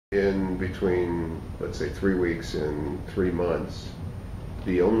In between, let's say, 3 weeks and 3 months,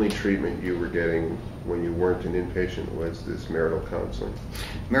 the only treatment you were getting when you weren't an inpatient was this marital counseling.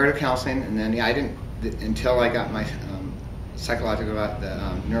 Marital counseling, and then I didn't until I got my psychological,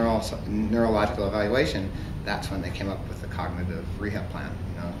 neurological evaluation. That's when they came up with the cognitive rehab plan.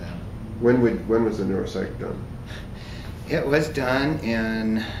 When was the neuropsych done? It was done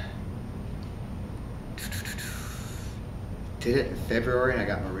in. Did it in February, and I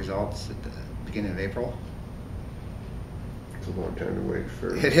got my results at the beginning of April. It's a long time to wait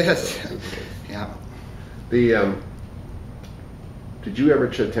for. It is. Yeah. Did you ever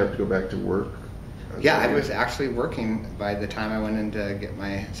attempt to go back to work? Yeah, I was actually working by the time I went in to get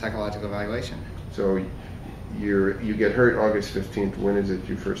my psychological evaluation. So you get hurt August 15th. When is it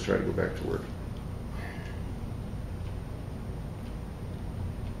you first try to go back to work?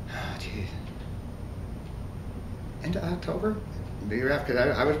 Oh, geez. Into October? Because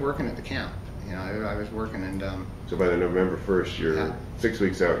I was working at the camp. I was working, and so by the November 1st, you're 6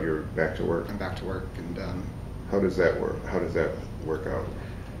 weeks out. You're back to work. I'm back to work, and how does that work? How does that work out?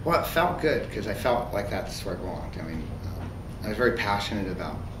 Well, it felt good because I felt like that's where I belonged. I mean, I was very passionate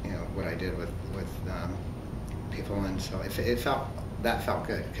about what I did with people, and so it felt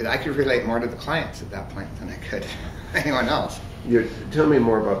good because I could relate more to the clients at that point than I could anyone else. Tell me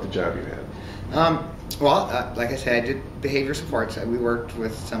more about the job you had. Well, like I said, I did behavior supports. We worked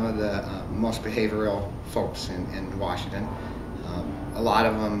with some of the most behavioral folks in Washington. A lot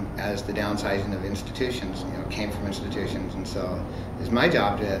of them, as the downsizing of institutions, came from institutions, and so it's my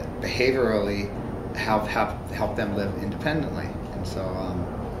job to behaviorally help them live independently. And so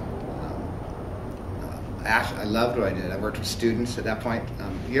I loved what I did. I worked with students at that point.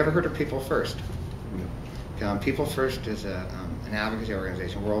 You ever heard of People First? People First is an advocacy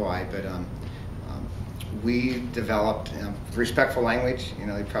organization worldwide, but we developed respectful language.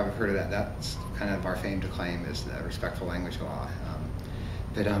 You've probably heard of that. That's kind of our fame to claim is the respectful language law.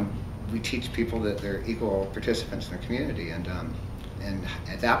 But we teach people that they're equal participants in the community. And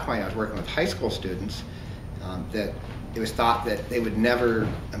at that point, I was working with high school students that it was thought that they would never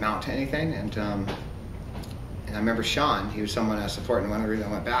amount to anything. And I remember Sean, he was someone I was supporting. One of the reasons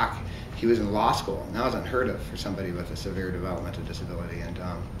I went back, he was in law school. And that was unheard of for somebody with a severe developmental disability. And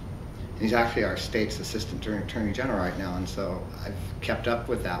he's actually our state's assistant attorney general right now. And so I've kept up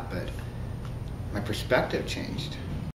with that, but my perspective changed.